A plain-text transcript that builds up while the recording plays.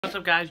What's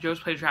up, guys? Joe's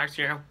Play Tracks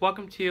here.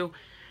 Welcome to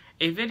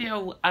a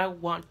video I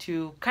want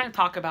to kind of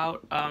talk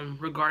about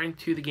regarding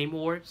to the Game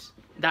Awards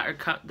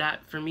that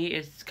for me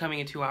is coming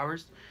in 2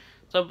 hours.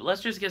 So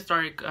let's just get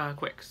started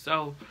quick.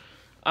 So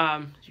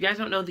if you guys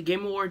don't know, the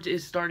Game Awards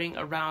is starting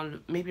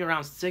maybe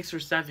around 6 or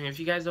 7. If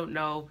you guys don't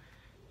know,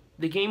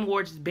 the Game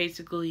Awards is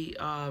basically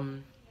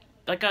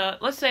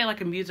let's say like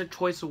a Music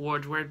Choice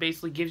Awards, where it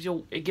basically gives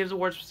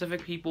awards to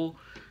specific people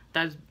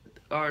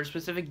or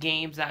specific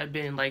games that have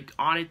been like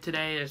on it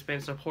today, that's been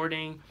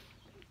supporting.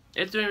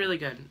 It's doing really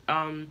good.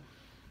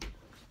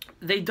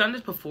 They've done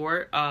this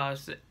before.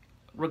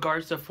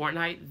 Regards to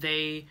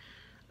Fortnite,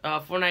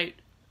 Fortnite,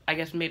 I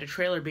guess, made a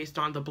trailer based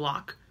on The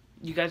Block.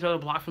 You guys know The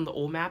Block from the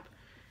old map,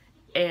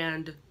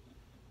 and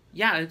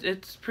yeah,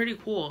 it's pretty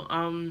cool.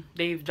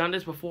 They've done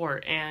this before,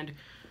 and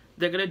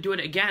they're gonna do it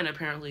again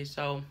apparently.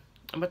 So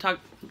today I'm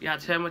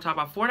gonna talk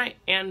about Fortnite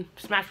and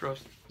Smash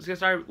Bros. Let's get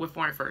started with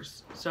Fortnite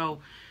first. So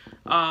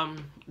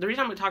the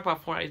reason I'm going to talk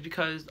about Fortnite is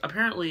because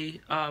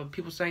apparently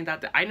people saying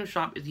that the item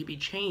shop is going to be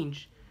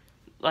changed.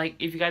 Like,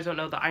 if you guys don't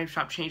know, the item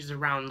shop changes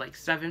around like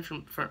 7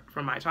 from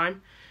my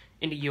time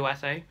in the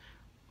USA.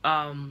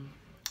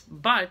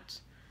 But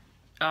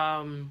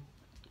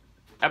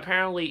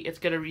apparently it's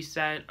going to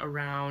reset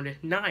around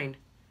 9.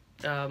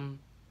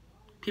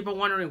 People are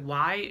wondering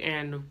why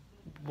and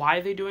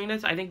why they're doing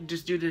this. I think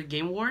just due to the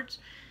Game Awards.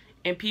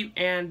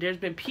 And there's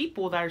been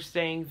people that are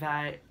saying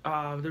that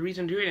the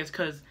reason they're doing it is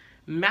because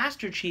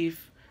Master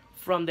Chief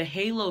from the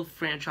Halo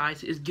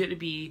franchise is going to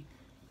be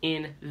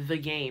in the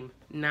game.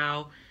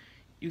 Now,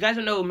 you guys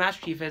don't know who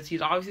Master Chief is.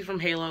 He's obviously from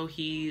Halo.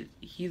 He's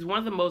one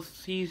of the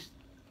most... He's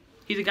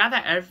a guy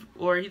that...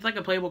 he's like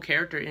a playable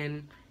character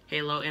in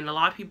Halo, and a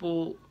lot of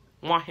people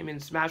want him in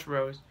Smash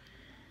Bros.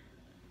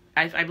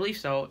 I believe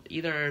so.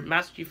 Either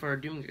Master Chief or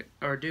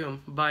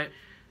Doom. But,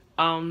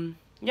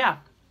 yeah.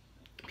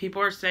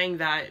 People are saying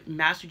that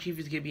Master Chief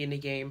is going to be in the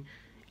game,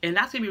 and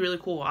that's going to be really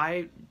cool.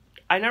 I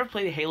never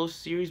played the Halo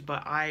series,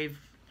 but I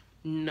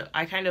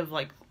kind of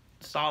like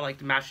saw like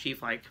the Master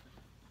Chief like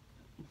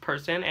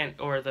person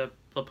or the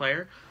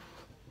player,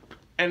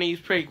 and he's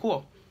pretty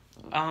cool.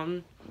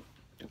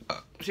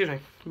 Excuse me,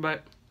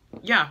 but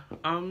yeah,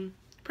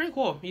 pretty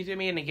cool. He's going to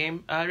be in the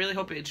game. I really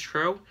hope it's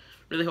true.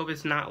 Really hope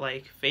it's not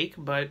like fake,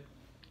 but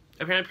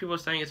apparently people are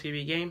saying it's going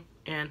to be a game,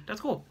 and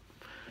that's cool.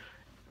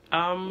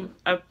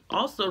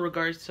 Also,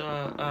 regards to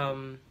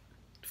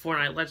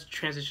Fortnite, let's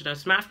transition to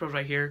Smash Bros.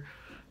 Right here.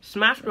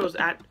 Smash Bros.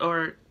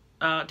 Nintendo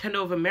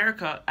of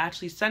America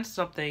actually sent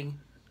something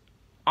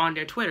on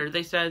their Twitter.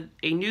 They said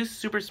a new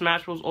Super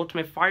Smash Bros.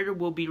 Ultimate Fighter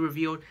will be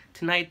revealed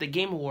tonight at the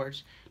Game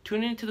Awards.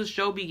 Tune in to the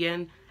show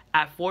begin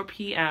at 4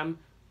 p.m.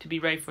 to be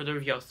ready for the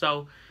reveal.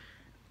 So,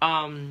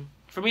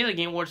 for me, the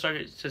Game Awards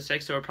started to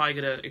 6, so we're probably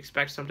gonna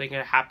expect something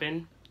to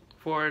happen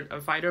for a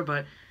fighter.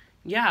 But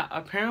yeah,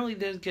 apparently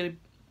there's gonna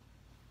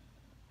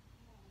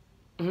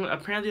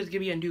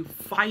be a new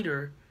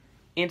fighter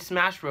in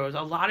Smash Bros.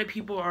 A lot of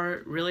people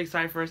are really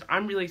excited for this.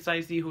 I'm really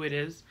excited to see who it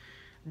is.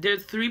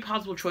 There's 3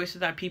 possible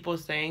choices that people are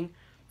saying.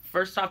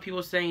 First off, people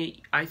are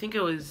saying, I think it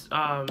was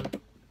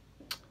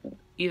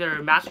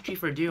either Master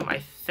Chief or Doom, I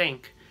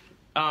think.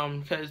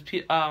 Because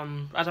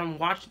as I'm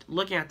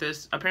looking at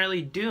this,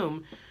 apparently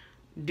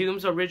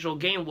Doom's original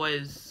game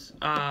was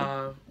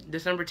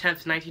December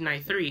 10th,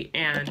 1993,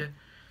 and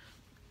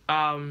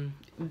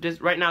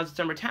right now it's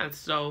December 10th,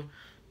 so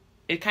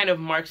it kind of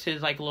marks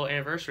his like little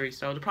anniversary.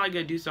 So they're probably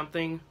gonna do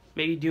something.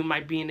 Maybe Doom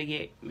might be in the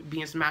game, be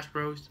in Smash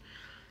Bros.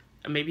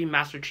 Maybe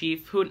Master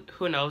Chief.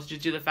 Who knows?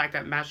 Just due to the fact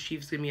that Master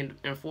Chief's gonna be in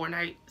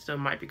Fortnite, so it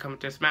might be coming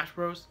to Smash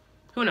Bros.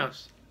 Who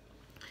knows?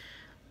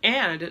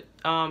 And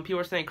people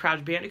are saying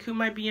Crash Bandicoot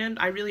might be in.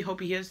 I really hope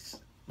he is.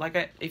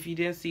 If you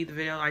didn't see the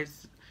video,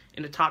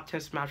 in the top 10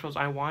 Smash Bros.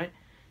 I want.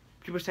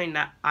 People are saying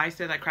that I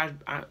said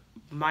that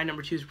my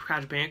number 2 is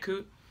Crash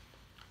Bandicoot,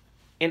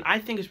 and I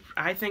think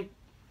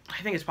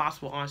it's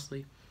possible,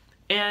 honestly.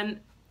 And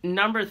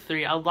number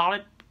 3, a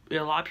lot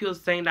of people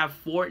saying that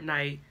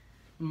Fortnite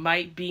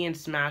might be in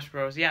Smash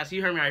Bros. Yeah, so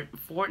you heard me right.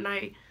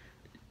 Fortnite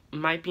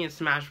might be in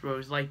Smash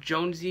Bros. Like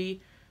Jonesy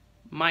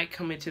might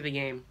come into the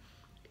game.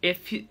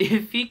 If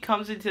he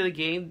comes into the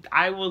game,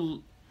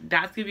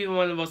 that's gonna be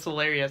one of the most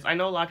hilarious. I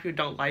know a lot of people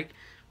don't like,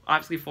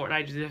 obviously,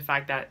 Fortnite due to the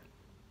fact that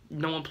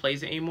no one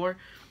plays it anymore.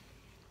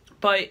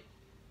 But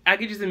I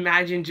could just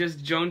imagine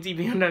just Jonesy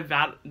being on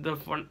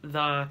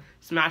the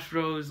Smash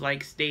Bros.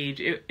 Like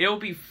stage. It'll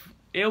be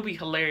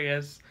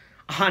hilarious,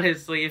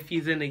 honestly, if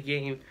he's in the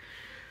game.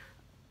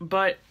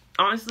 But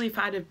honestly, if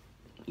I had to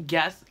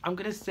guess, I'm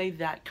gonna say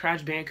that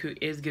Crash Bandicoot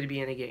is gonna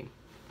be in the game.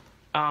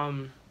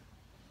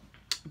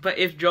 But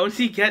if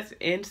Jonesy gets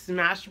in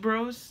Smash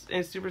Bros.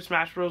 In Super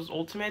Smash Bros.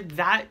 Ultimate,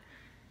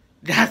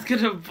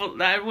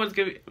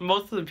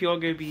 most of the people are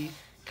gonna be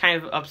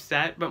kind of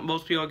upset, but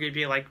most people are gonna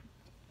be like,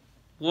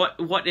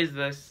 what is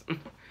this?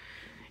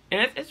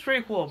 And it's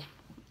pretty cool.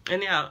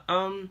 And yeah,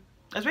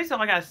 that's basically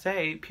all I gotta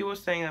say. People are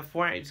saying that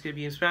Fortnite is gonna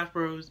be in Smash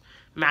Bros.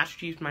 Master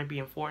Chief might be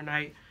in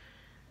Fortnite.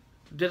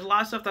 There's a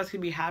lot of stuff that's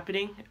gonna be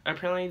happening.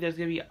 Apparently, there's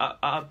gonna be an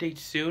update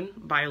soon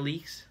by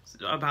leaks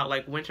about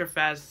like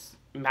Winterfest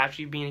Master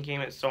Chief being in the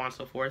game, and so on and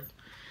so forth.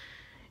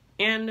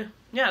 And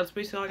yeah, that's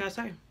basically all I gotta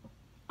say.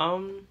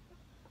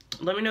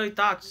 Let me know your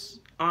thoughts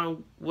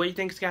on what you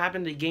think is gonna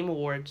happen to the Game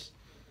Awards.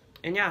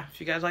 And yeah, if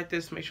you guys like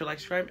this, make sure to like,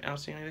 subscribe, and I'll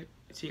see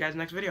you guys in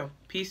the next video.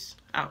 Peace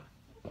out.